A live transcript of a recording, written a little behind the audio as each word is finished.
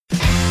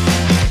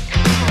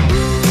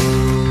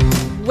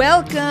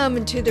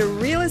Welcome to the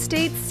Real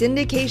Estate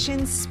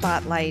Syndication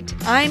Spotlight.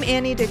 I'm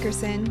Annie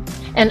Dickerson.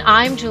 And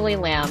I'm Julie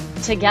Lamb.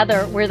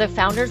 Together, we're the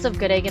founders of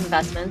Good Egg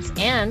Investments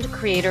and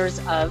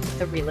creators of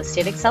the Real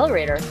Estate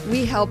Accelerator.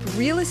 We help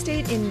real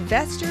estate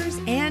investors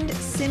and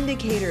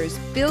syndicators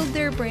build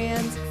their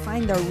brands,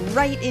 find the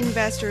right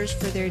investors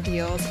for their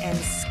deals, and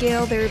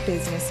scale their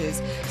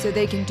businesses so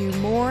they can do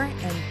more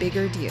and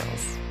bigger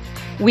deals.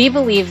 We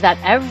believe that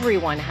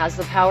everyone has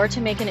the power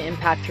to make an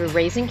impact through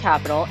raising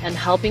capital and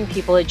helping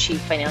people achieve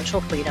financial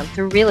freedom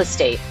through real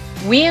estate.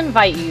 We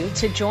invite you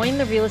to join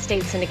the Real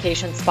Estate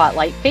Syndication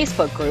Spotlight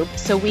Facebook group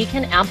so we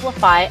can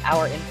amplify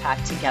our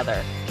impact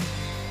together.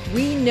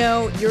 We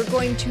know you're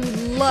going to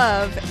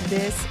love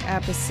this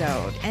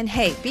episode. And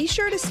hey, be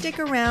sure to stick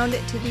around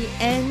to the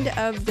end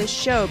of the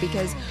show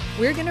because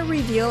we're going to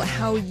reveal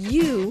how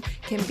you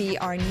can be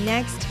our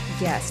next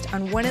guest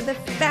on one of the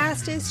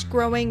fastest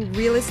growing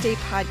real estate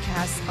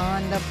podcasts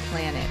on the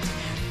planet.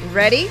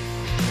 Ready?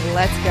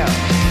 Let's go.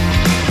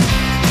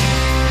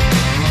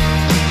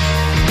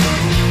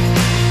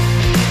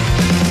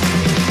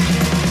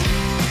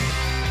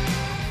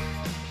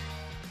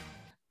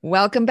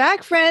 Welcome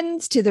back,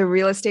 friends, to the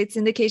Real Estate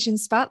Syndication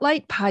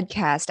Spotlight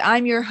podcast.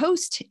 I'm your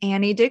host,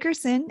 Annie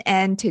Dickerson,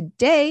 and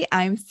today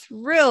I'm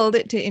thrilled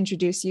to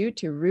introduce you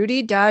to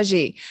Rudy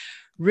Daji.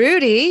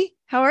 Rudy,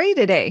 how are you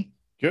today?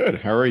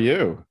 Good. How are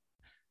you?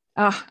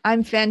 Oh,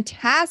 I'm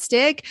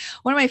fantastic.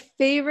 One of my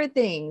favorite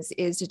things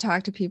is to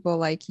talk to people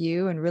like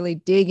you and really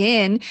dig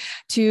in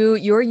to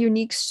your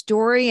unique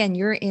story and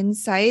your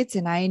insights.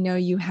 And I know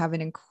you have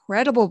an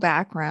incredible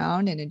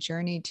background and a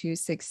journey to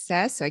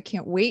success. So I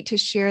can't wait to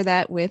share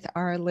that with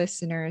our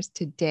listeners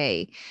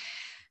today.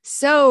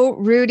 So,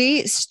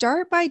 Rudy,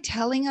 start by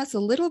telling us a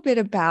little bit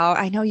about,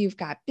 I know you've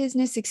got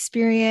business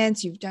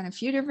experience, you've done a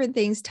few different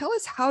things. Tell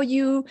us how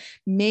you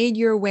made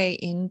your way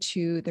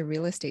into the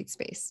real estate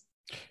space.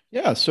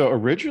 Yeah. So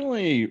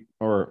originally,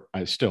 or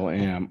I still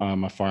am,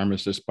 I'm a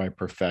pharmacist by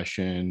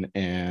profession,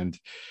 and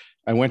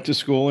I went to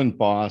school in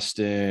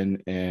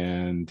Boston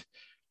and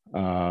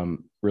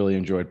really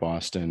enjoyed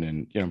Boston.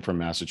 And I'm from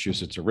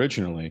Massachusetts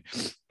originally.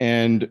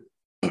 And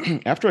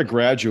after I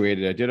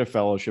graduated, I did a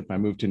fellowship. I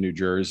moved to New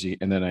Jersey,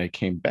 and then I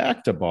came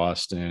back to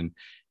Boston,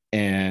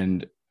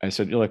 and I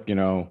said, look,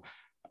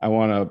 I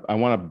want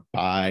to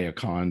buy a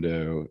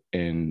condo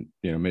in,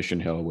 Mission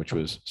Hill, which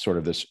was sort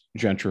of this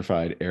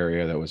gentrified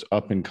area that was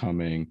up and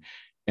coming.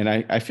 And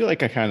I feel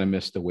like I kind of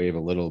missed the wave a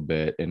little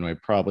bit and I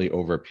probably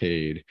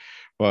overpaid,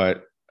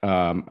 but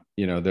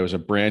there was a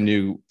brand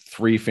new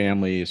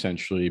 3-family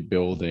essentially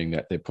building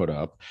that they put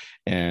up.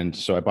 And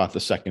so I bought the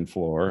second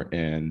floor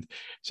and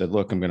said,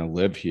 look, I'm going to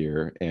live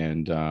here.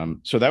 And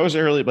so that was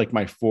early, like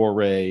my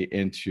foray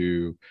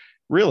into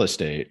real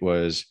estate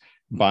was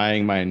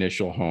buying my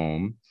initial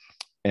home.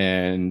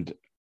 And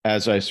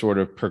as I sort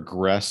of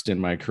progressed in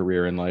my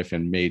career in life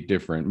and made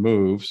different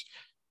moves,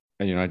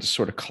 I just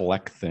sort of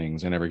collect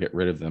things. I never get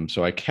rid of them.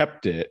 So I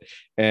kept it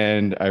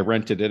and I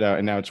rented it out.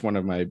 And now it's one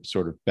of my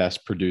sort of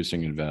best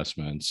producing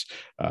investments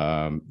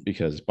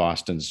because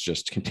Boston's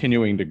just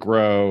continuing to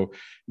grow.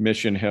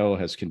 Mission Hill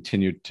has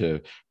continued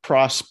to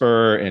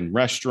prosper and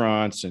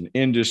restaurants and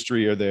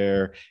industry are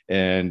there.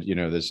 And,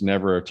 there's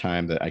never a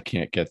time that I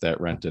can't get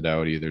that rented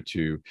out either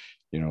to,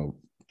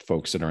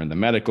 folks that are in the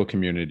medical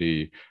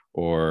community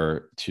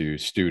or to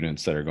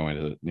students that are going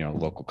to,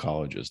 local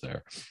colleges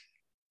there.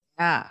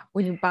 Yeah.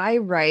 When you buy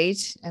right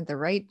at the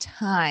right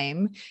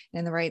time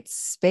in the right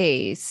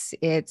space,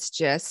 it's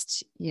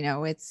just,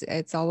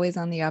 it's always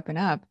on the up and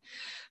up.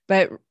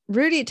 But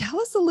Rudy,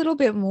 tell us a little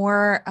bit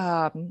more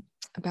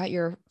about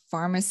your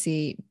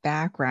pharmacy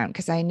background,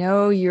 because I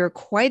know you're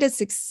quite a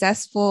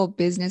successful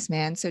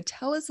businessman. So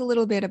tell us a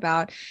little bit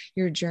about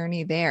your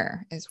journey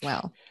there as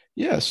well.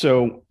 Yeah.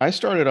 So I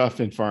started off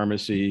in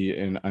pharmacy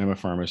and I'm a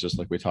pharmacist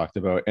like we talked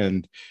about.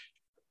 And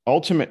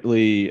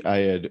ultimately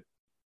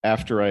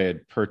after I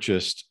had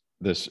purchased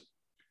this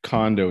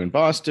condo in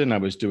Boston, I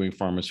was doing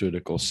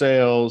pharmaceutical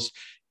sales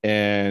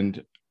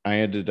and I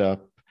ended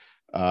up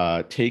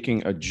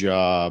taking a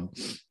job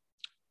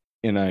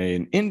in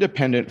an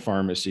independent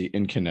pharmacy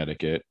in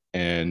Connecticut.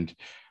 And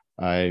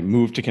I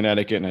moved to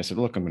Connecticut and I said,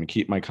 look, I'm going to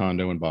keep my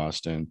condo in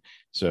Boston.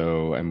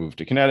 So I moved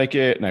to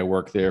Connecticut and I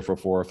worked there for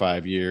 4 or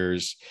 5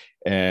 years.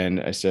 And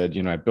I said,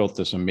 I built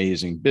this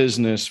amazing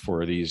business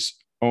for these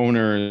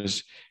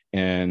owners.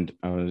 And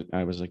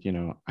I was like,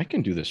 I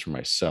can do this for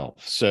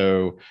myself.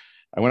 So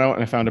I went out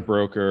and I found a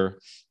broker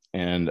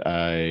and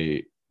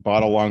I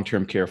bought a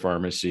long-term care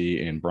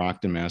pharmacy in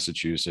Brockton,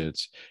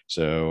 Massachusetts.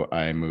 So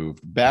I moved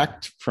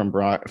back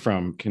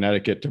from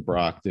Connecticut to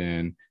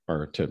Brockton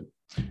or to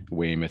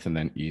Weymouth and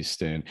then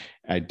Easton.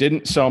 I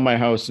didn't sell my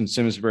house in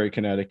Simsbury,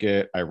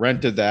 Connecticut. I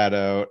rented that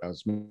out. I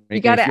was making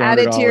You got to add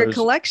it to your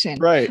collection.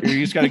 Right. You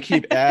just got to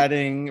keep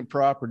adding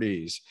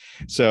properties.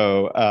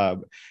 So,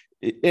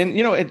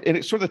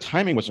 it sort of the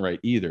timing wasn't right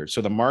either. So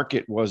the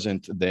market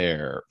wasn't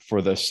there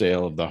for the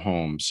sale of the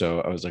home.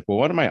 So I was like, well,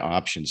 what are my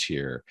options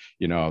here?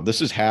 This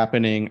is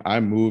happening.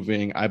 I'm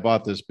moving. I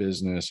bought this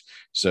business.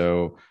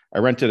 So I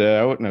rented it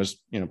out, and I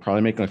was,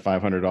 probably making like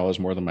 $500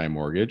 more than my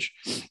mortgage.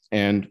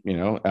 And,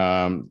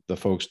 the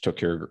folks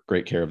took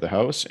great care of the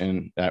house,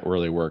 and that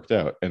really worked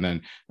out. And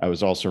then I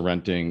was also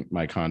renting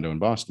my condo in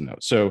Boston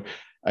out. So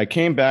I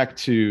came back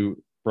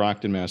to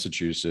Brockton,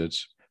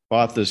 Massachusetts,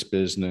 bought this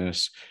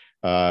business.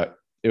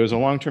 It was a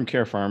long-term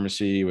care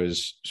pharmacy. It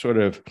was sort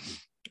of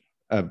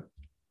a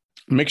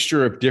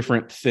mixture of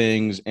different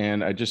things.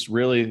 And I just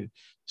really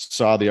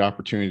saw the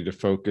opportunity to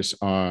focus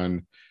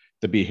on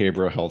the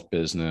behavioral health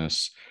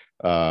business.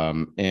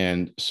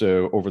 And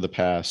so over the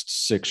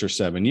past 6 or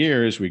 7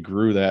 years, we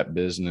grew that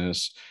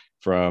business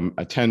from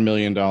a $10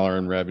 million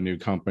in revenue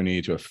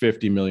company to a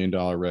 $50 million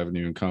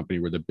revenue company.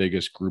 We're the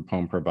biggest group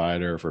home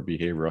provider for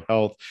behavioral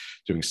health,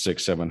 doing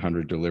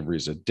 600-700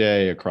 deliveries a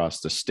day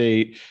across the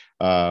state.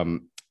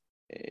 And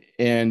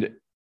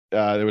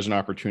there was an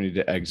opportunity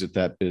to exit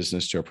that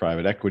business to a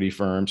private equity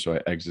firm. So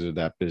I exited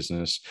that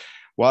business.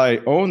 While I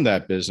owned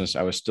that business,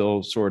 I was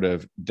still sort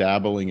of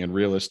dabbling in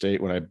real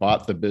estate. When I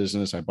bought the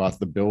business, I bought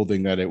the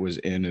building that it was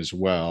in as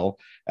well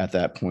at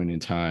that point in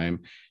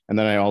time. And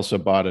then I also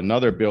bought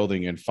another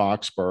building in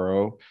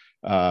Foxborough.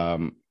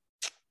 And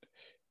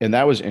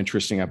that was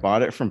interesting. I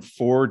bought it from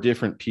 4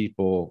 different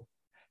people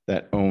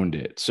that owned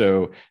it.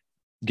 So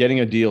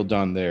getting a deal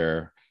done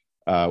there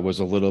was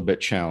a little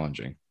bit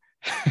challenging.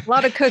 A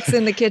lot of cooks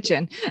in the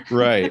kitchen.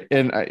 Right.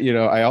 And,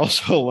 I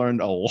also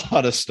learned a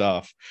lot of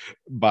stuff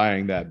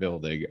buying that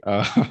building.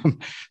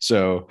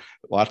 So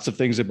lots of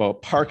things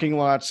about parking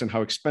lots and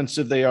how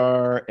expensive they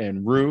are,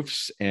 and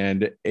roofs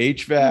and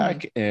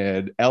HVAC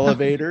and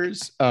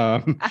elevators.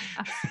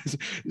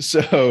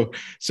 So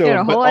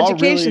a whole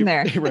education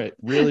there. Right.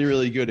 Really,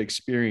 really good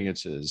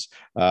experiences.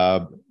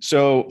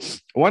 So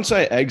once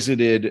I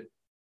exited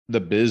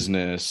the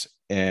business,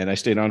 and I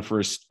stayed on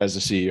first as a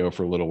CEO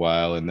for a little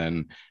while, and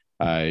then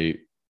I,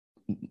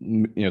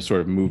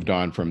 sort of moved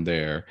on from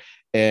there.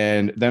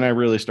 And then I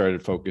really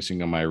started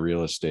focusing on my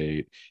real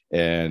estate.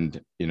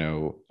 And,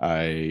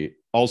 I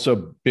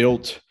also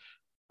built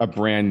a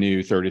brand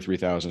new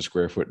 33,000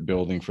 square foot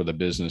building for the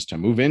business to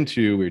move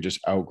into. We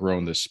just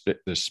outgrown this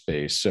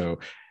space. So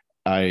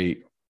I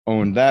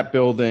owned that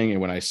building.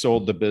 And when I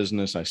sold the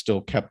business, I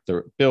still kept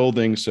the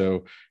building.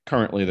 So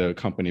currently the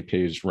company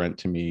pays rent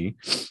to me.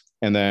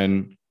 And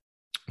then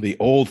the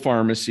old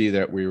pharmacy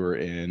that we were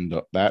in,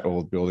 that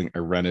old building, I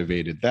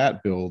renovated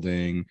that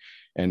building,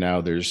 and now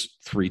there's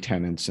 3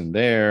 tenants in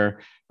there.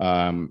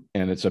 And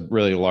it's a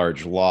really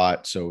large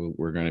lot. So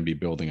we're going to be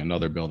building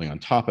another building on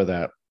top of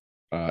that,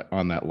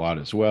 on that lot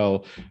as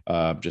well,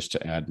 just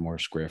to add more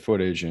square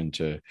footage and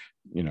to,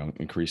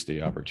 increase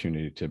the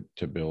opportunity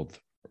to build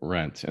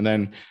rent. And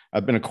then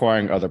I've been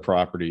acquiring other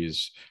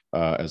properties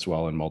as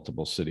well in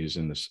multiple cities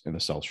in the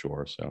South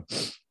Shore. So,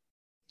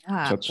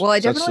 well, I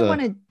definitely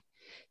want to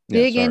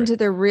dig into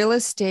the real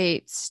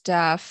estate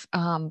stuff.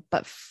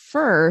 But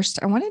first,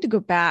 I wanted to go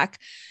back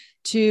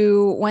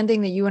to one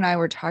thing that you and I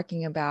were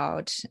talking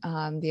about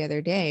the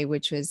other day,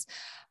 which was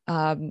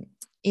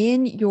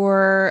in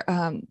your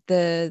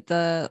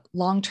the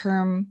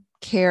long-term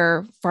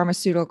care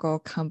pharmaceutical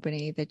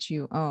company that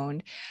you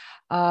owned.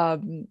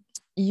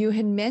 You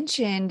had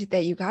mentioned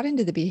that you got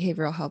into the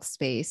behavioral health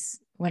space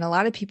when a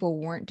lot of people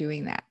weren't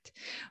doing that,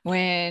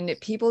 when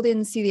people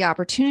didn't see the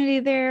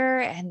opportunity there,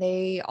 and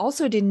they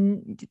also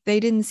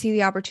didn't see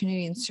the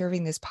opportunity in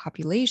serving this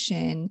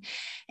population,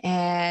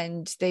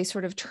 and they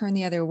sort of turned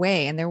the other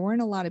way, and there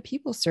weren't a lot of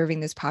people serving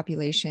this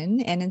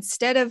population. And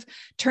instead of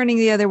turning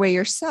the other way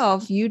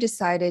yourself, you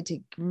decided to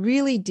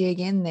really dig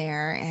in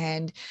there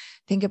and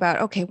think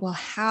about, okay, well,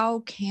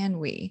 how can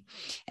we?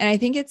 And I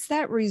think it's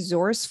that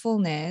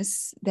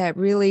resourcefulness that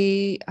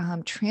really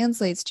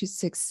translates to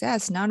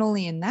success, not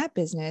only in that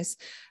business,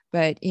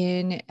 but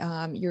in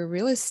your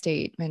real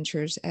estate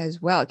ventures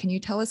as well. Can you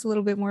tell us a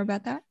little bit more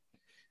about that?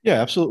 Yeah,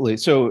 absolutely.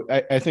 So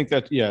I think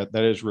that,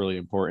 that is really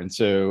important.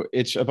 So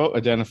it's about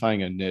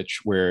identifying a niche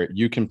where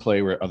you can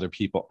play where other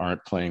people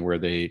aren't playing,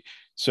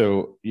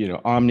 so,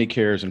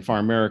 Omnicares and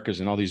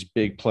PharMericas and all these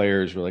big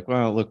players were like,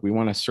 well, look, we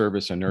want to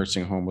service a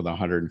nursing home with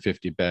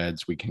 150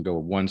 beds. We can go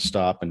one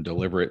stop and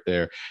deliver it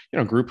there.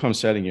 Group home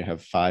setting, you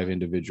have 5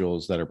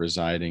 individuals that are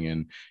residing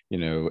in,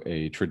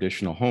 a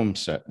traditional home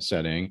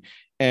setting.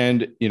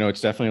 And,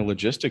 it's definitely a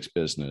logistics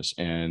business,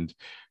 and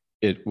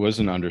it was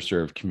an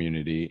underserved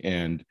community,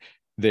 and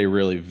they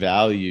really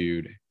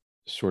valued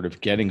sort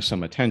of getting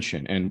some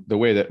attention. And the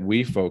way that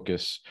we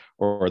focus,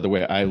 or the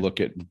way I look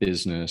at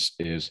business,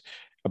 is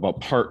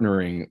about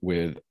partnering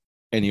with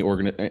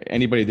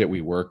anybody that we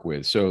work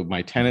with. So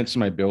my tenants in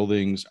my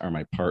buildings are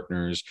my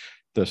partners.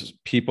 The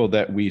people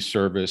that we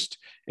serviced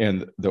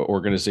and the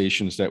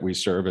organizations that we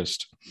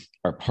serviced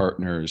are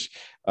partners.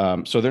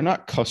 So they're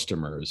not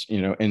customers,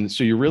 and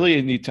so you really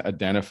need to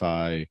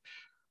identify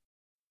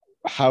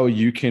how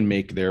you can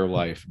make their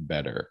life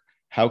better.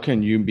 How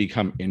can you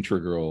become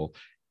integral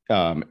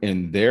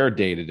in their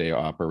day-to-day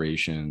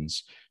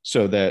operations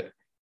so that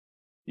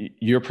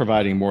you're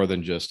providing more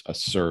than just a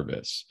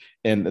service?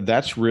 And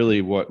that's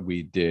really what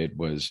we did.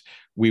 Was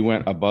we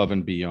went above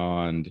and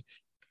beyond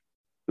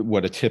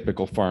what a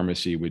typical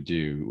pharmacy would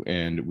do.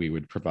 And we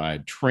would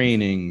provide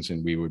trainings,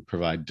 and we would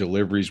provide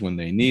deliveries when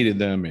they needed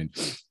them. And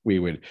we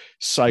would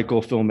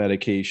cycle fill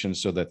medications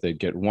so that they'd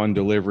get one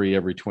delivery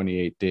every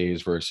 28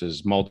 days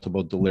versus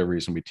multiple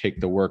deliveries. And we take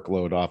the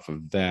workload off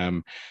of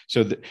them.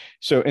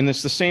 And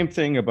it's the same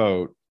thing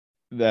about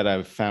that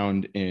I've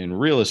found in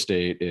real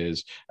estate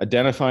is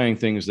identifying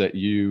things that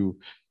you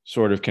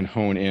sort of can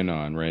hone in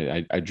on,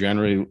 right? I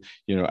generally,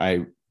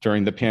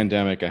 during the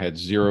pandemic, I had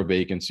 0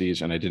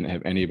 vacancies, and I didn't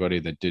have anybody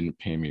that didn't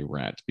pay me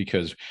rent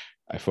because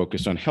I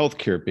focused on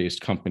healthcare-based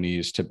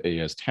companies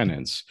as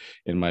tenants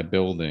in my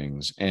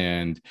buildings.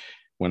 And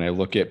when I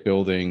look at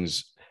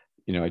buildings,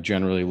 I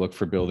generally look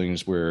for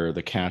buildings where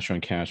the cash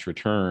on cash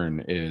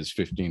return is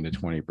 15 to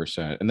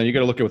 20%. And then you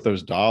got to look at what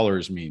those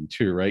dollars mean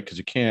too, right? Because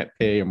you can't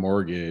pay a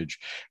mortgage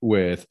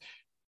with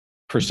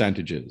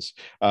percentages.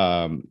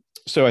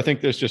 So I think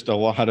there's just a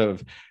lot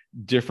of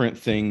different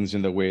things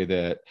in the way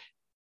that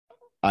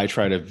I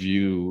try to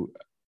view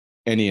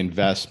any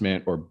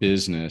investment or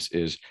business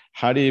is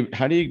how do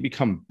you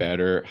become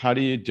better? How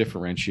do you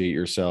differentiate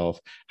yourself?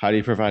 How do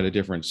you provide a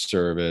different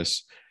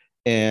service?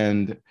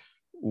 And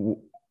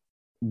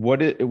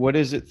what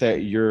is it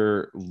that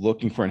you're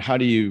looking for, and how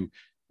do you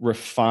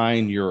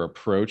refine your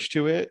approach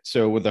to it?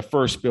 So with the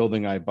first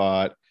building I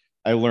bought,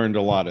 I learned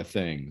a lot of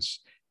things,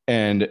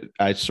 and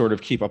I sort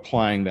of keep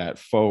applying that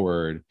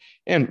forward.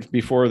 And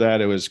before that,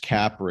 it was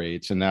cap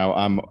rates. And now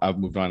I've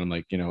moved on. I'm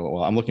like,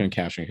 I'm looking at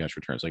cash and cash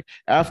returns. Like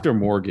after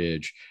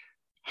mortgage,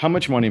 how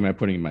much money am I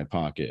putting in my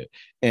pocket?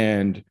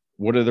 And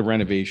what are the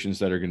renovations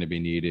that are going to be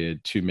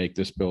needed to make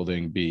this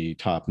building be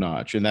top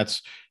notch? And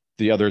that's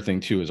the other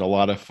thing too, is a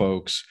lot of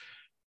folks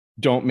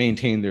don't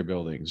maintain their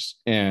buildings,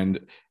 and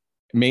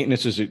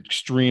maintenance is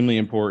extremely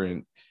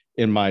important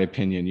in my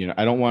opinion.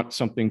 I don't want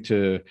something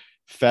to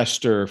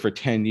fester for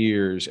 10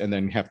 years and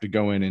then have to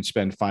go in and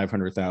spend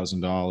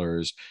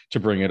 $500,000 to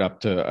bring it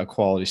up to a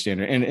quality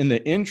standard. And in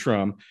the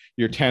interim,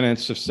 your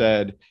tenants have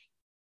said,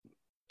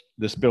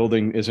 this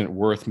building isn't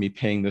worth me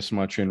paying this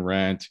much in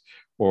rent,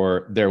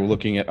 or they're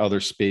looking at other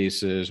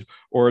spaces,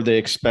 or they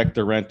expect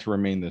the rent to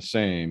remain the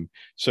same.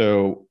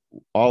 So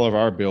all of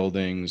our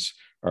buildings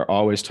are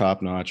always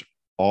top notch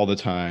all the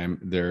time.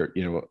 They're,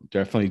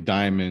 definitely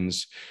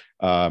diamonds.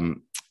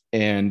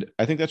 And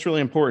I think that's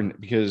really important,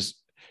 because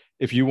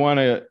if you want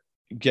to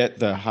get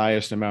the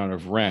highest amount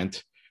of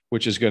rent,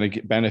 which is going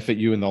to benefit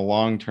you in the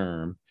long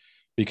term,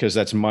 because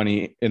that's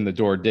money in the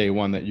door day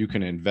one that you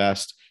can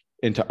invest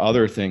into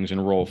other things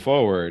and roll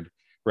forward,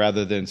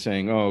 rather than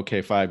saying, oh,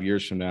 okay, 5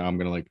 years from now, I'm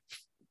going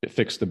to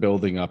fix the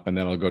building up and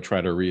then I'll go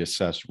try to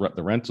reassess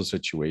the rental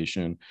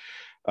situation.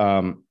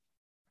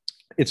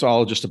 It's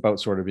all just about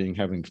sort of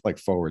having like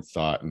forward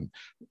thought and,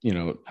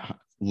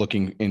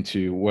 looking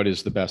into what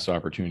is the best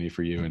opportunity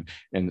for you,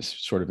 and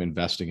sort of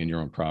investing in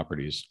your own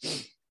properties.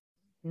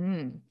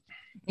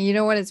 You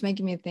know what it's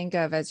making me think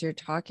of as you're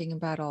talking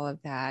about all of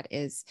that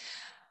is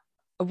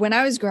when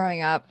I was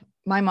growing up,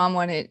 my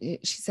mom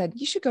she said,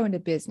 you should go into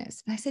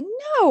business. And I said,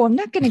 no, I'm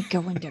not going to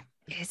go into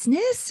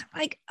business.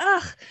 Like,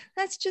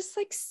 that's just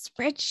like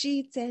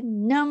spreadsheets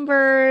and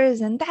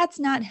numbers, and that's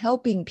not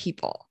helping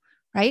people.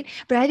 Right.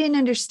 But I didn't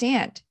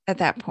understand at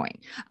that point.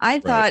 I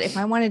thought if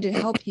I wanted to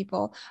help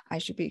people, I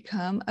should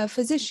become a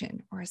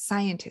physician or a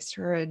scientist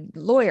or a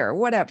lawyer or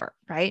whatever.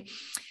 Right.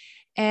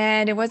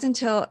 And it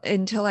wasn't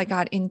until I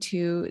got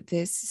into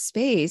this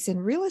space in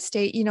real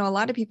estate. A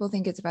lot of people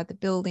think it's about the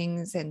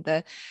buildings and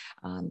the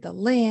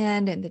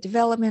land and the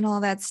development,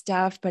 all that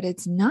stuff, but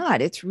it's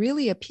not. It's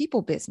really a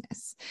people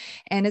business,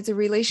 and it's a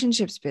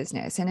relationships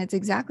business. And it's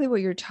exactly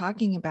what you're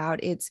talking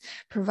about. It's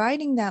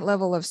providing that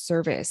level of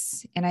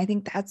service. And I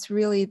think that's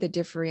really the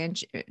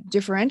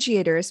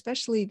differentiator,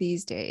 especially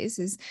these days,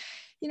 is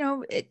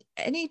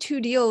any two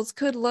deals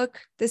could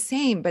look the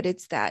same, but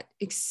it's that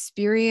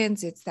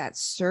experience, it's that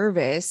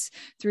service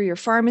through your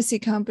pharmacy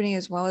company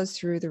as well as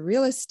through the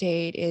real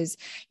estate. Is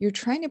you're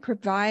trying to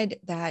provide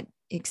that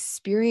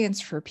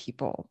experience for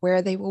people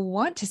where they will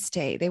want to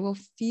stay. They will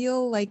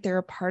feel like they're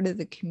a part of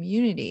the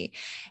community.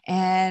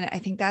 And I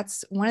think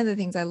that's one of the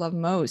things I love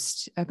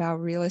most about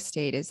real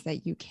estate, is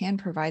that you can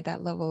provide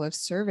that level of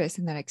service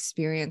and that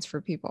experience for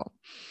people.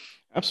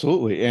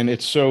 Absolutely. And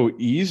it's so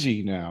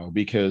easy now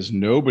because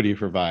nobody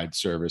provides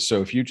service.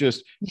 So if you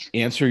just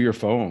answer your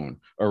phone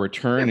or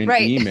return an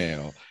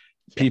email,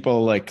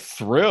 people are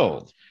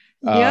thrilled.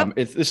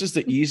 This is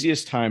the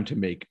easiest time to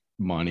make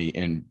money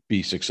and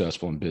be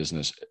successful in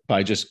business,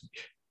 by just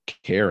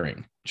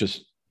caring,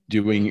 just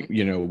doing,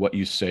 what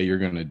you say you're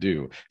going to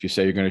do. If you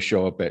say you're going to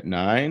show up at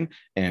 9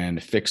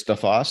 and fix the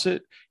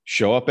faucet,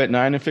 show up at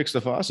 9 and fix the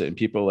faucet. And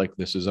people are like,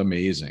 this is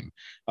amazing.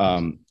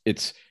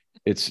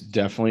 It's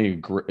definitely,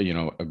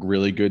 a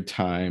really good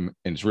time,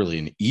 and it's really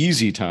an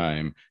easy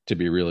time to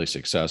be really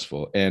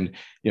successful. And,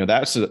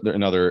 that's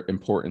another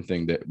important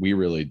thing that we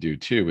really do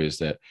too, is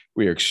that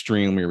we are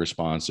extremely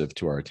responsive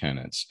to our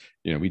tenants.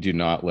 We do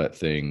not let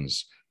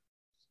things,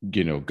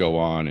 go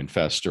on and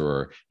fester,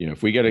 or,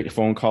 if we get a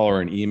phone call or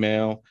an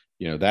email,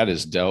 that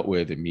is dealt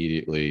with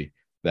immediately.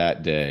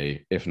 that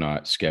day, if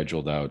not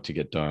scheduled out to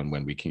get done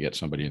when we can get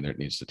somebody in there that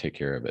needs to take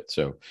care of it.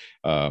 So,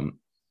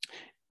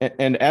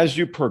 and as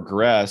you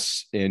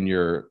progress in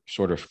your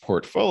sort of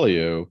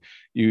portfolio,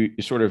 you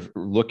sort of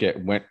look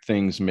at when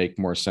things make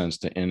more sense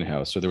to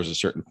in-house. So there was a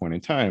certain point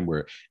in time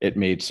where it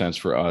made sense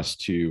for us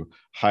to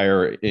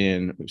hire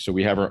in. So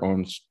we have our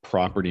own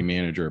property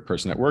manager, a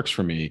person that works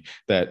for me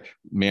that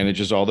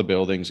manages all the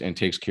buildings and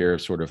takes care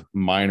of sort of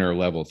minor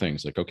level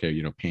things like, okay,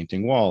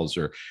 painting walls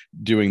or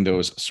doing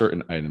those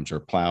certain items or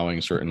plowing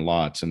certain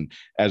lots. And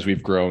as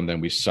we've grown, then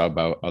we sub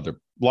out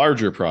other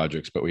larger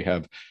projects, but we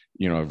have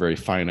a very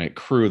finite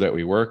crew that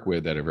we work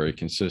with that are very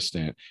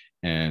consistent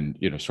and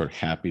sort of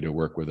happy to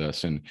work with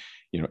us. And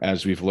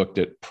as we've looked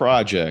at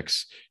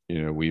projects,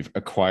 we've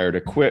acquired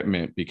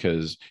equipment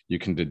because you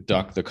can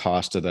deduct the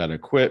cost of that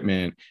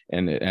equipment,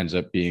 and it ends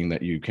up being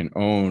that you can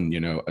own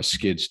a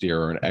skid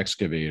steer or an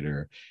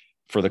excavator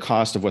for the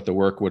cost of what the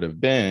work would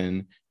have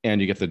been, and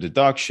you get the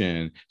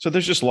deduction. So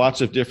there's just lots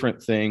of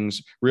different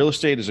things. Real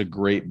estate is a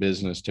great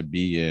business to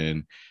be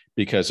in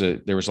because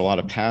there was a lot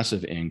of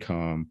passive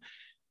income.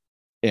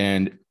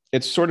 And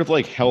it's sort of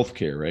like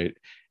healthcare, right?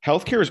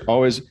 Healthcare is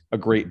always a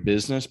great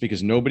business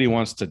because nobody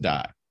wants to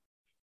die.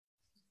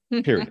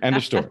 Period. End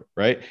of story,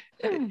 right?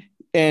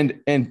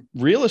 And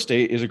real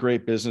estate is a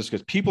great business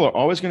because people are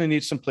always going to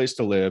need some place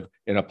to live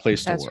and a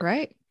place to work. That's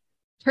right.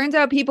 Turns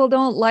out people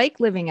don't like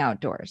living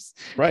outdoors.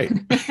 Right.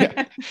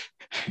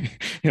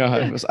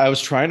 I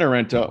was trying to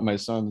rent out my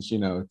son's,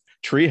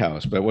 tree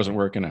house, but it wasn't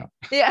working out.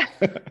 Yeah.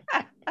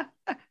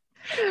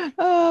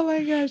 Oh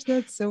my gosh,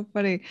 that's so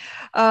funny.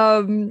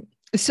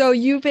 So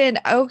you've been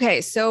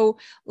okay. So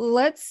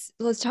let's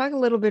talk a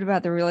little bit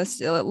about the real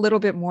estate, a little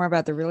bit more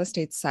about the real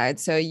estate side.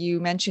 So you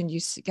mentioned you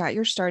got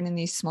your start in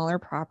these smaller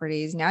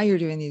properties. Now you're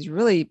doing these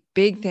really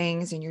big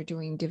things, and you're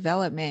doing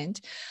development.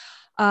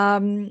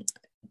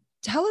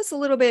 Tell us a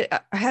little bit.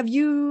 Have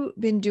you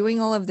been doing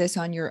all of this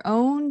on your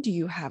own? Do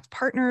you have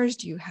partners?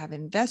 Do you have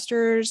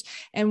investors?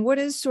 And what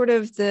is sort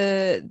of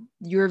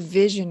your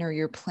vision or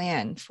your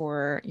plan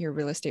for your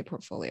real estate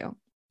portfolio?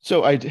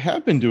 So I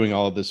have been doing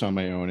all of this on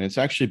my own. It's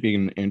actually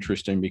been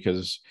interesting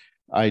because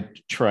I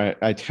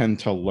tend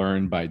to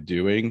learn by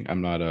doing.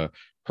 I'm not a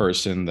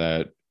person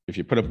that if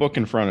you put a book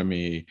in front of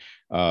me,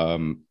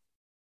 I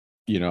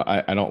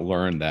don't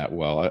learn that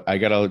well. I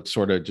got to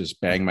sort of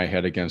just bang my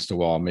head against the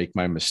wall, make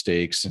my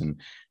mistakes and,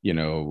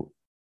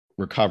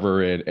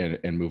 recover it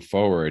and move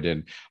forward.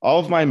 And all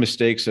of my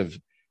mistakes have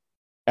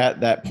at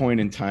that point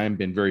in time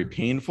been very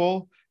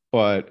painful,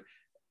 but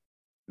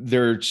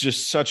they're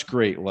just such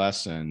great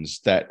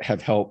lessons that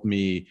have helped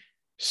me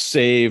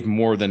save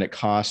more than it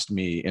cost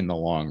me in the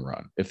long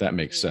run, if that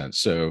makes sense.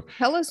 So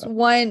give us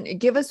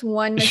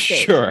one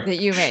mistake sure.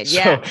 that you made.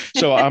 Yeah.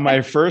 So on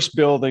my first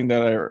building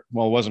it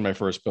wasn't my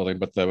first building,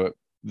 but the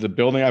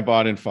building I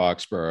bought in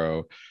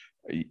Foxborough,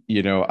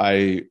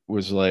 I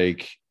was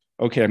like,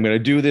 okay, I'm going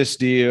to do this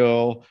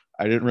deal.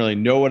 I didn't really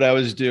know what I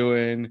was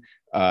doing.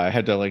 I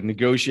had to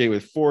negotiate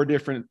with 4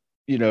 different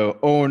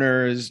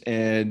owners,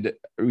 and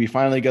we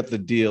finally got the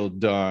deal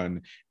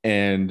done.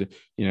 And,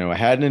 I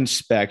had an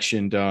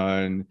inspection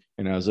done,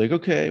 and I was like,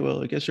 okay,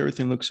 well, I guess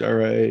everything looks all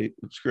right.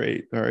 Looks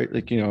great. All right.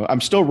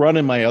 I'm still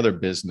running my other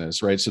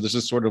business. Right. So this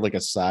is sort of like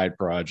a side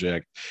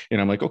project, and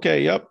I'm like,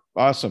 okay, yep.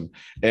 Awesome.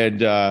 And,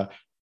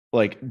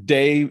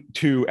 day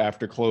 2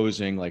 after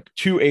closing,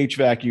 2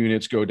 HVAC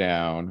units go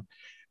down.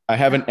 I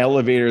have an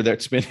elevator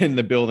that's been in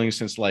the building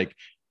since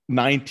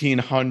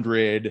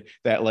 1900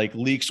 that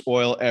leaks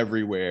oil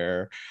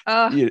everywhere.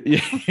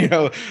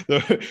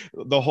 The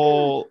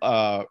whole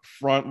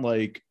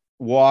front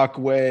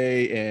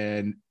walkway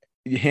and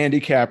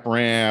handicap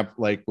ramp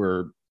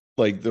where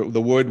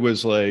the wood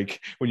was when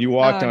you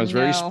walked down, it was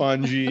very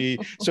spongy.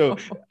 So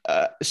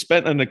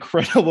spent an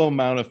incredible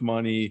amount of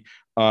money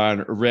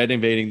on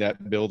renovating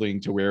that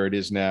building to where it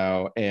is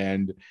now.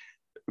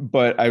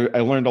 But I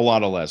learned a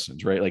lot of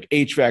lessons, right?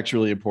 HVAC is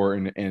really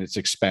important and it's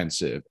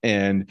expensive.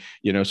 And,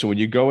 so when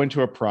you go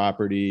into a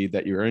property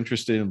that you're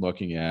interested in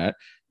looking at,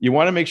 you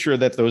want to make sure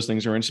that those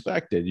things are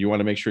inspected. You want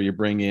to make sure you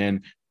bring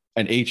in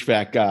an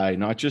HVAC guy,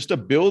 not just a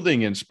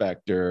building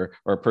inspector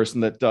or a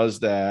person that does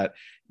that,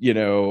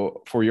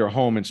 for your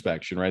home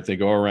inspection, right? They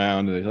go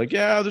around and they're like,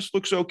 yeah, this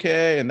looks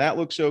okay. And that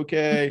looks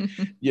okay.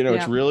 Yeah.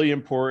 It's really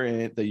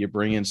important that you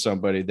bring in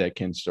somebody that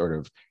can sort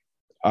of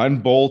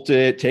unbolt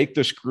it, take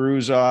the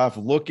screws off,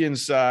 look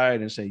inside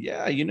and say,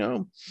 yeah,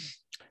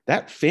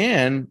 that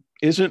fan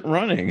isn't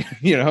running,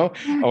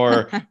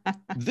 or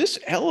this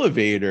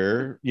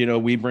elevator,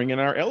 we bring in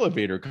our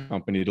elevator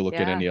company to look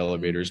at any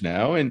elevators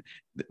now. And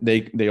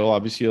they'll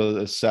obviously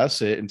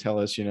assess it and tell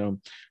us,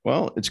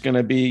 well, it's going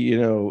to be,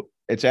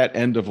 it's at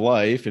end of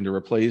life, and to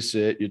replace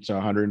it, it's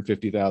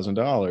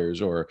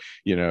 $150,000 or,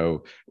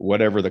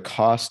 whatever the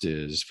cost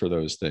is for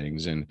those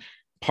things. And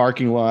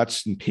parking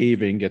lots and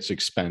paving gets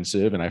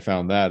expensive, and I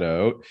found that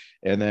out.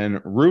 And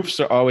then roofs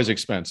are always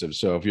expensive.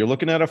 So if you're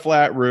looking at a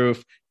flat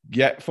roof,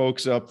 get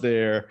folks up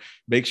there,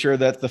 make sure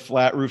that the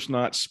flat roof's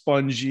not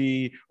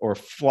spongy or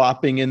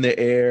flopping in the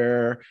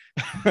air.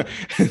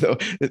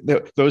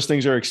 Those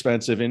things are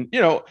expensive. And,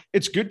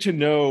 it's good to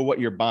know what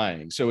you're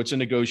buying. So it's a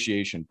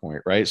negotiation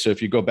point, right? So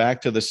if you go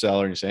back to the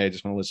seller and you say, hey, I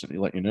just want to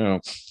let you know,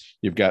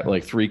 you've got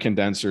like 3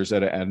 condensers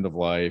at an end of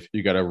life.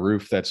 You got a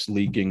roof that's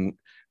leaking,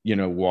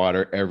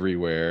 water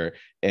everywhere.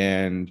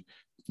 And,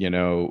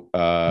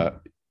 your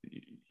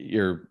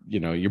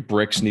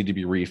bricks need to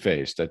be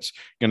refaced. That's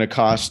going to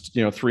cost,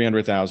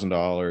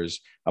 $300,000.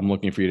 I'm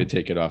looking for you to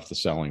take it off the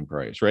selling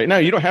price. Right now,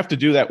 you don't have to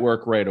do that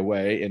work right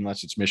away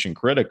unless it's mission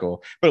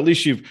critical, but at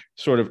least you've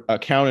sort of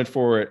accounted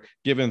for it,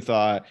 given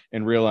thought,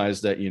 and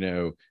realized that,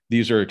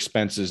 these are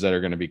expenses that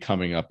are going to be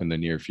coming up in the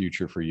near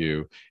future for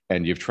you.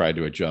 And you've tried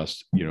to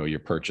adjust, your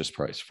purchase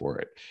price for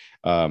it.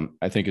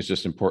 I think it's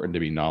just important to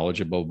be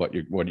knowledgeable about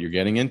what you're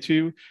getting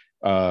into.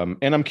 And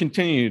I'm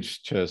continuing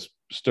to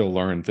still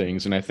learn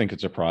things. And I think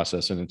it's a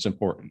process and it's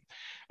important.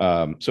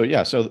 So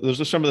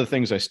those are some of the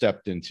things I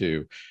stepped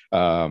into.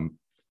 There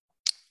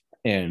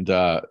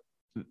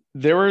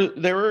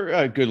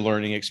were good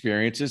learning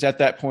experiences. At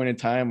that point in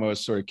time, I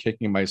was sort of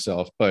kicking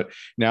myself. But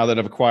now that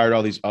I've acquired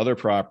all these other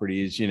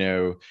properties,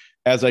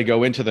 as I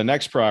go into the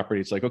next property,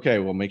 it's like, okay,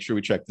 well, make sure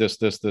we check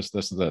this.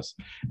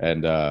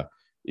 And, and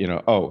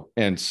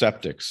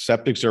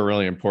septics are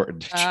really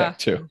important to check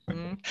too.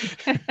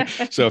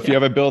 Mm-hmm. So if you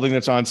have a building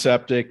that's on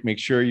septic, make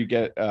sure you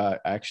get,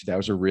 actually, that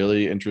was a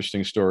really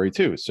interesting story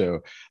too.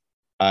 So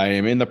I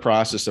am in the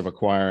process of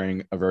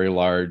acquiring a very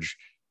large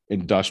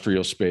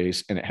industrial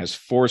space, and it has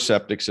 4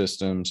 septic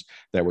systems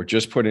that were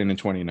just put in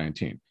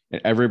 2019.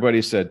 And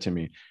everybody said to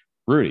me,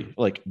 Rudy,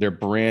 like, they're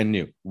brand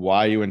new.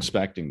 Why are you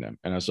inspecting them?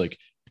 And I was like,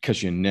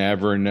 because you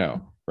never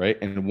know. Right.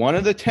 And one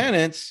of the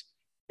tenants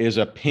is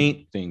a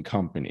painting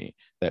company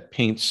that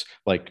paints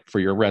like for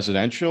your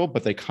residential,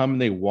 but they come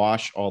and they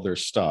wash all their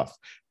stuff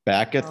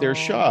back at their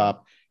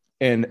shop,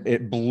 and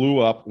it blew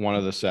up one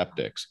of the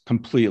septics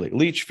completely.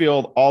 Leach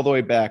field all the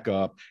way back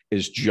up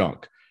is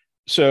junk.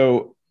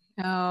 So,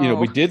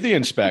 we did the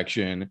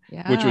inspection,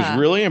 which was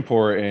really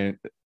important.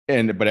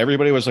 But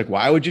everybody was like,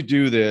 why would you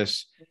do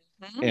this?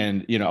 Mm-hmm.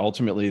 And,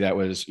 ultimately that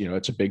was,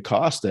 it's a big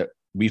cost that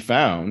we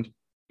found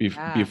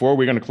before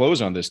we're going to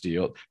close on this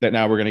deal that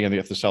now we're going to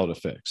get the seller to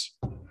fix.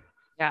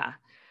 Yeah.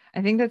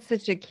 I think that's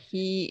such a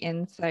key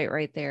insight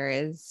right there,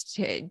 is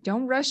to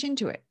don't rush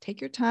into it. Take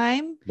your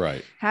time,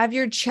 right? Have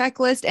your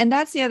checklist. And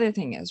that's the other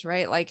thing is,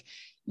 right? Like,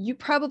 you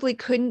probably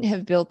couldn't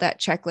have built that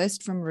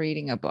checklist from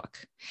reading a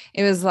book.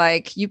 It was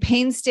like you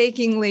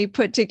painstakingly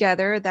put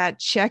together that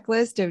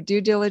checklist of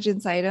due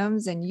diligence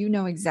items, and you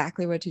know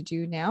exactly what to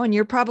do now. And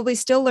you're probably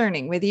still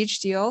learning with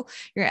each deal.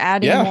 You're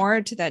adding more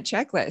to that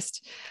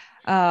checklist.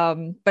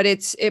 But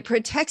it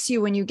protects you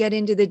when you get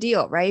into the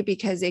deal, right?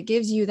 Because it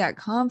gives you that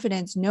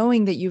confidence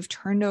knowing that you've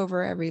turned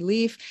over every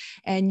leaf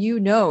and you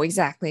know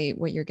exactly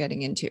what you're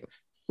getting into.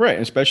 Right.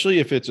 Especially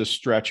if it's a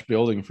stretch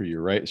building for you,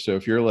 right? So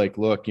if you're like,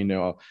 look,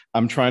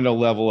 I'm trying to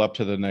level up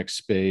to the next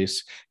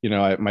space.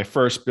 My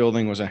first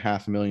building was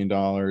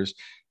 $500,000.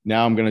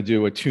 Now I'm going to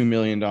do a $2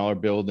 million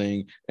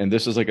building. And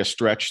this is like a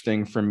stretch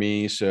thing for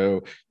me.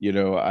 So,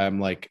 I'm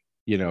like,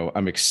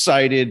 I'm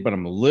excited, but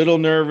I'm a little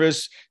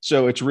nervous.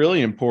 So it's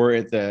really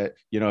important that,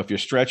 if you're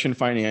stretching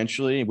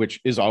financially, which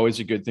is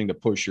always a good thing to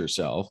push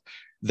yourself,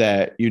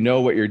 that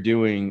what you're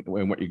doing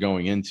and what you're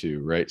going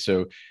into, right?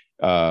 So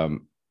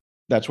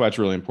that's why it's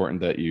really important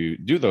that you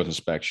do those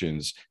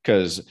inspections,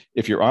 because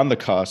if you're on the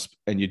cusp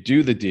and you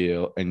do the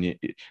deal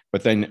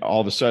but then all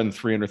of a sudden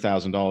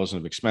 $300,000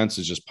 of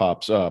expenses just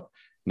pops up,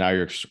 now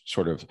you're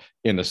sort of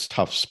in a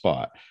tough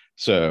spot.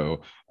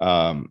 So,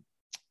 and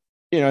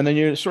then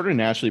you sort of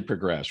naturally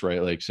progress,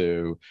 right? Like,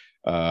 so,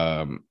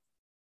 cash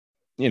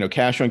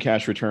on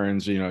cash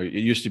returns, it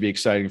used to be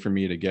exciting for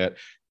me to get,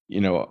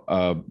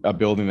 a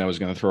building that was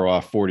going to throw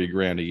off 40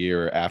 grand a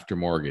year after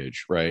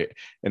mortgage. Right.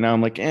 And now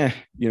I'm like,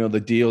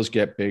 the deals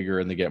get bigger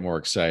and they get more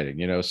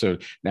exciting, so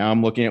now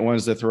I'm looking at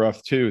ones that throw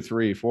off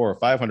 $200,000, $300,000,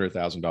 $400,000,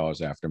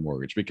 $500,000 after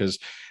mortgage, because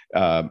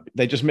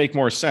they just make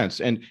more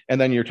sense. And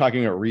then you're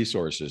talking about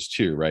resources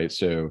too, right?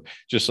 So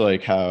just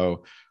like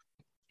how,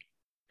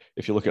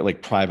 if you look at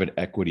like private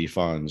equity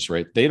funds,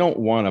 right, they don't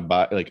want to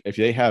buy, like if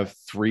they have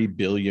 $3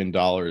 billion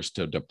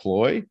to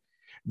deploy,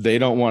 they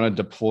don't want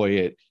to deploy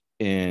it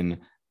in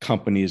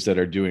companies that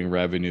are doing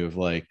revenue of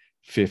like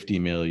 50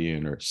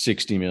 million or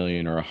 60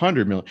 million or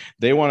 100 million.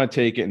 They want to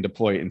take it and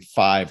deploy it in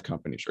 5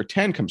 companies or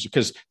 10 companies,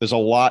 because there's a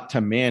lot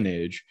to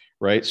manage,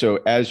 right? So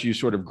as you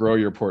sort of grow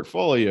your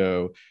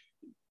portfolio,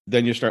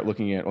 then you start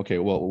looking at, okay,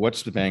 well,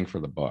 what's the bang for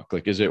the buck?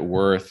 Like, is it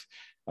worth,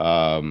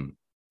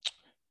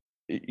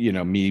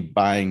 me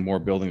buying more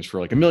buildings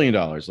for like $1 million,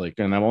 like,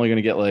 and I'm only going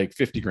to get like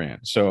 50 grand.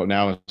 So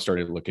now I'm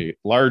starting to look at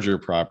larger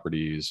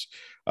properties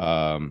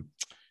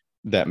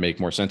that make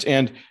more sense.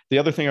 And the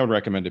other thing I would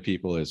recommend to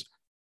people is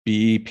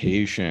be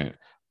patient.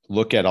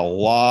 Look at a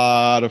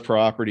lot of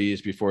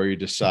properties before you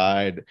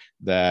decide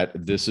that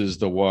this is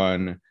the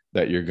one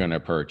that you're going to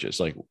purchase.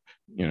 Like,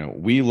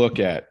 we look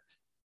at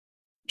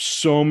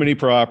so many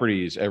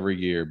properties every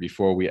year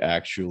before we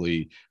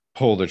actually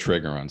pull the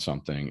trigger on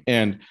something,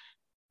 and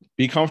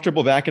be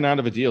comfortable backing out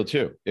of a deal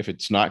too if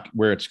it's not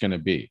where it's going to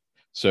be.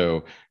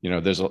 So,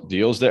 there's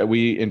deals that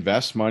we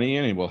invest money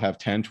in and we'll have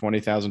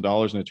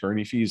 $10,000-$20,000 in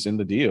attorney fees in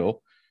the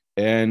deal.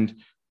 And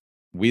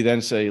we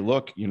then say,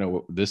 look,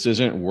 this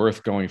isn't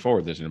worth going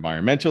forward. There's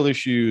environmental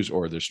issues,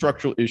 or there's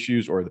structural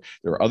issues, or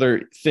there are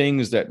other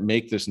things that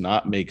make this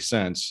not make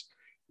sense.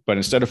 But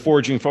instead of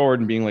forging forward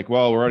and being like,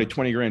 well, we're already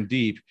 20 grand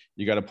deep,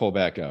 you got to pull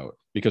back out,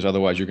 because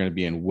otherwise you're going to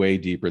be in way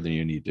deeper than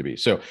you need to be.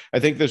 So I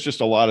think there's just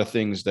a lot of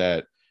things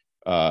that,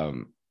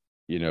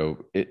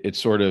 it's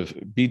sort of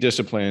be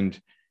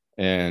disciplined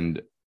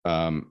and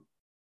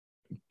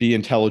be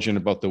intelligent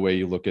about the way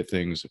you look at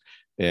things,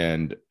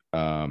 and,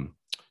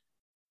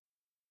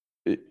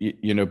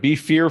 be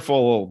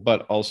fearful,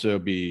 but also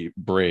be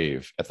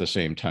brave at the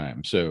same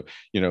time. So,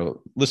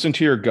 listen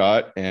to your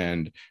gut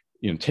and,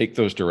 take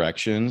those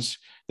directions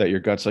that your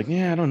gut's like,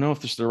 yeah, I don't know if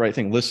this is the right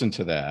thing. Listen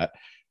to that,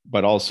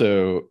 but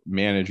also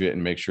manage it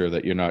and make sure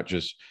that you're not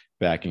just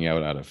backing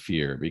out of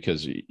fear,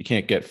 because you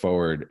can't get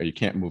forward, or you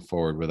can't move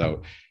forward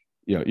without,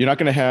 you're not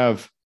going to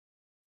have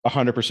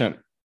 100%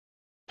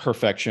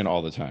 perfection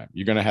all the time.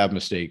 You're going to have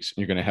mistakes,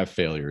 and you're going to have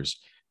failures,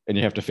 and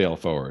you have to fail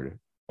forward.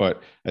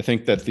 But I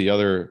think that the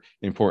other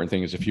important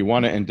thing is, if you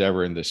want to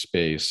endeavor in this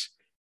space,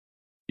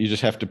 you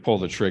just have to pull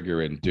the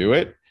trigger and do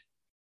it,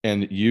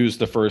 and use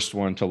the first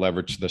one to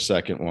leverage the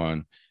second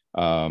one.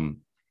 And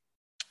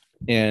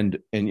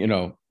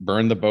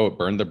burn the boat,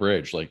 burn the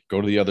bridge, like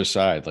go to the other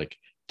side, like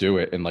do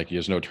it. And like,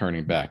 there's no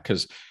turning back,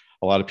 because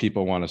a lot of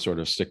people want to sort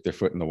of stick their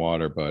foot in the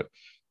water, but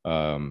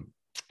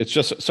it's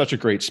just such a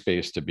great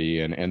space to be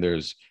in. And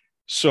there's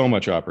so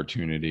much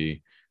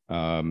opportunity.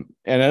 And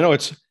I know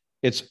it's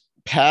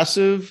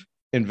passive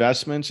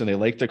investments, and they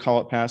like to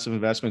call it passive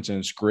investments, and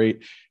it's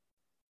great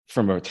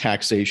from a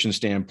taxation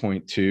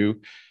standpoint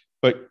too,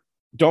 but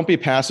don't be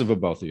passive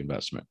about the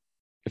investment,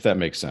 if that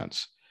makes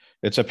sense.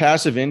 It's a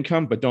passive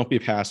income, but don't be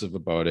passive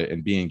about it,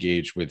 and be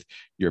engaged with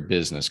your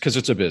business, because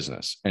it's a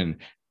business. And,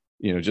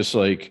 just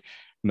like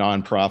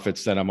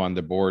nonprofits that I'm on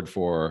the board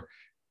for,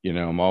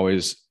 I'm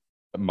always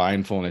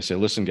mindful, and I say,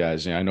 listen,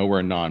 guys, I know we're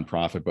a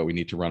nonprofit, but we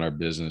need to run our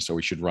business. So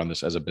we should run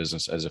this as a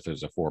business, as if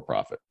it's a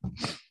for-profit.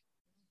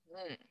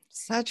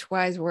 Such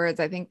wise words.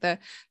 I think the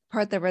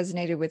part that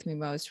resonated with me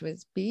most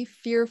was be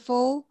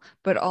fearful,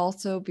 but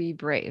also be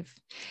brave.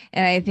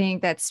 And I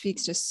think that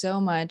speaks to so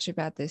much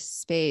about this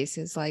space,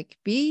 is like,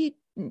 do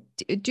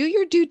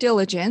your due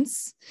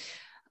diligence,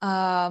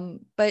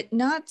 but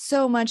not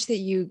so much that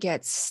you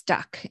get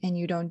stuck and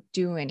you don't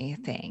do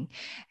anything.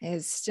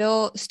 Is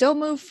still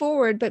move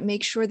forward, but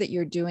make sure that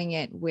you're doing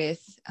it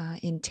with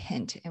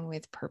intent and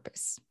with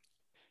purpose.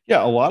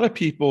 Yeah. A lot of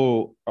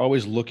people are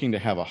always looking to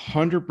have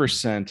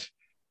 100%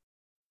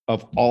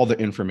 of all the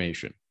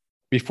information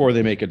before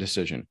they make a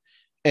decision.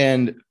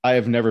 And I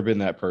have never been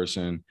that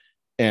person.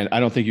 And I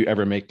don't think you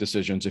ever make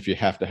decisions if you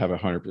have to have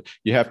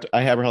 100%.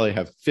 I probably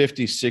have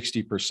 50,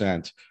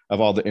 60%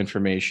 of all the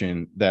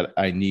information that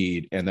I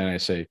need. And then I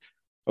say,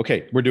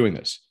 okay, we're doing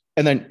this.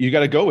 And then you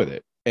got to go with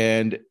it.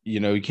 And,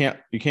 you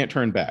can't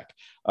turn back.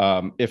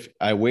 If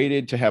I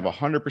waited to have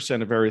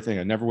 100% of everything,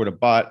 I never would have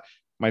bought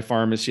my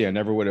pharmacy. I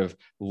never would have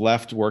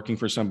left working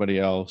for somebody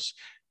else.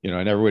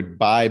 I never would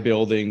buy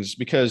buildings,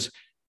 because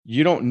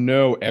you don't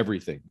know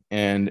everything.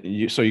 And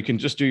so you can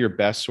just do your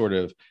best sort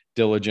of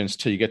diligence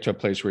till you get to a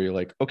place where you're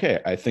like, okay,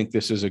 I think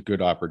this is a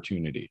good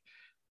opportunity.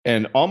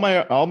 And all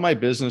my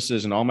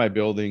businesses and all my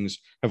buildings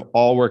have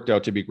all worked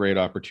out to be great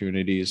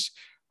opportunities.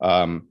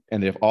 And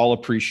they've all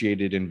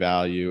appreciated in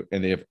value,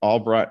 and they've all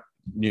brought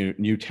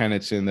new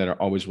tenants in that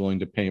are always willing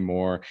to pay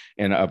more.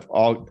 And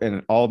all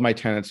of my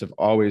tenants have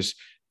always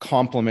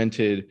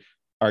complimented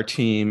our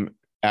team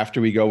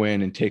after we go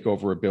in and take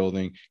over a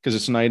building, because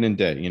it's night and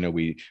day.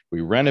 We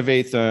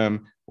renovate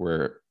them.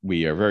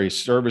 We are very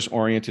service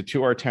oriented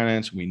to our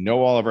tenants. We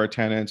know all of our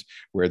tenants.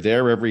 We're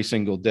there every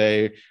single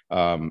day,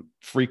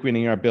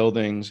 frequenting our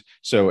buildings.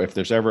 So if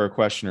there's ever a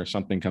question or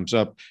something comes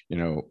up,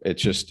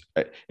 it's just,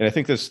 and I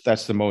think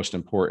that's the most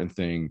important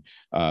thing.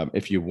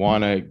 If you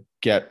want to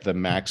get the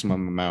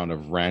maximum amount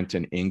of rent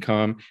and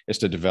income, is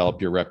to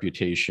develop your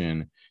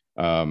reputation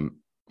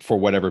for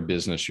whatever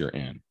business you're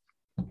in.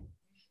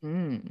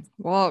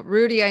 Well,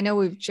 Rudy, I know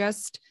we've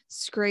just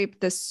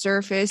scraped the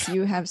surface.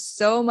 You have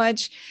so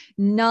much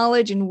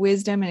knowledge and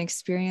wisdom and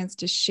experience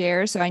to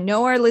share. So I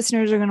know our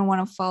listeners are going to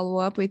want to follow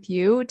up with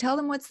you. Tell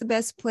them what's the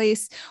best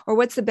place, or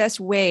what's the best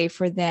way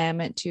for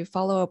them to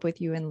follow up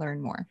with you and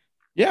learn more.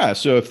 Yeah.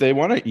 So if they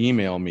want to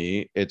email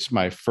me, it's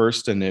my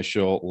first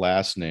initial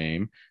last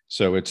name.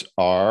 So it's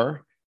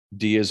R,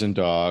 D as in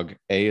dog,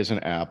 A as in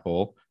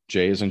apple,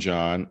 J as in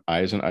John,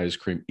 I as in ice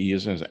cream, E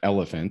as in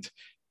elephant,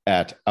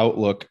 at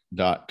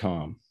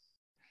outlook.com.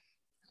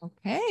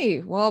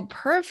 Okay, well,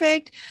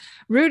 perfect.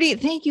 Rudy,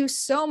 thank you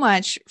so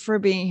much for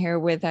being here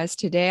with us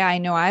today. I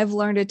know I've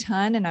learned a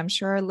ton, and I'm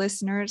sure our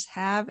listeners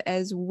have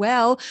as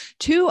well.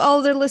 To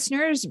all the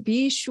listeners,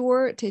 be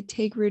sure to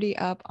take Rudy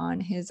up on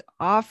his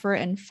offer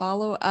and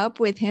follow up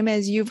with him.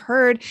 As you've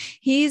heard,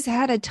 he's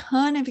had a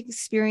ton of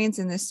experience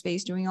in this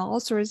space doing all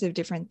sorts of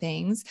different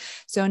things.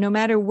 So no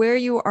matter where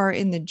you are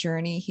in the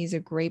journey, he's a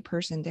great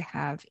person to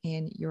have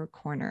in your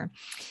corner.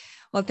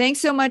 Well, thanks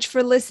so much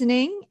for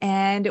listening,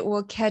 and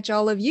we'll catch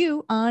all of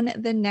you on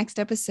the next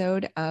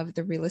episode of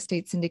the Real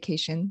Estate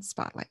Syndication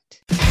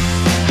Spotlight.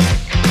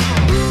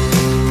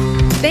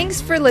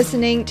 Thanks for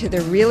listening to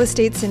the Real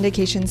Estate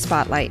Syndication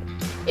Spotlight.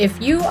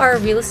 If you are a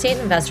real estate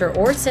investor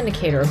or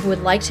syndicator who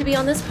would like to be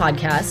on this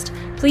podcast,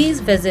 please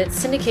visit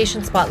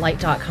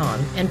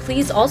syndicationspotlight.com, and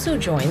please also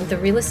join the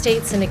Real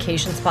Estate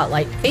Syndication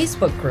Spotlight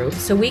Facebook group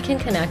so we can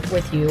connect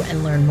with you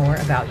and learn more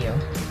about you.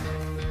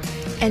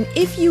 And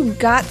if you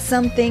got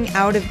something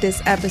out of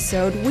this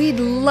episode, we'd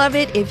love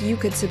it if you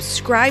could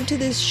subscribe to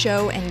this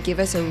show and give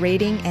us a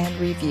rating and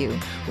review.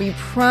 We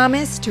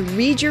promise to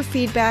read your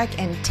feedback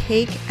and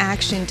take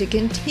action to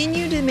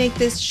continue to make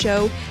this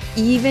show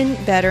even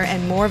better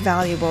and more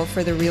valuable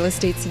for the real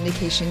estate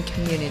syndication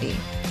community.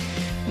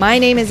 My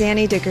name is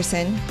Annie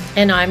Dickerson.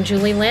 And I'm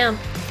Julie Lamb.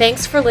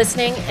 Thanks for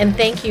listening, and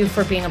thank you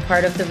for being a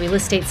part of the Real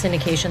Estate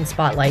Syndication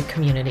Spotlight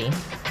community.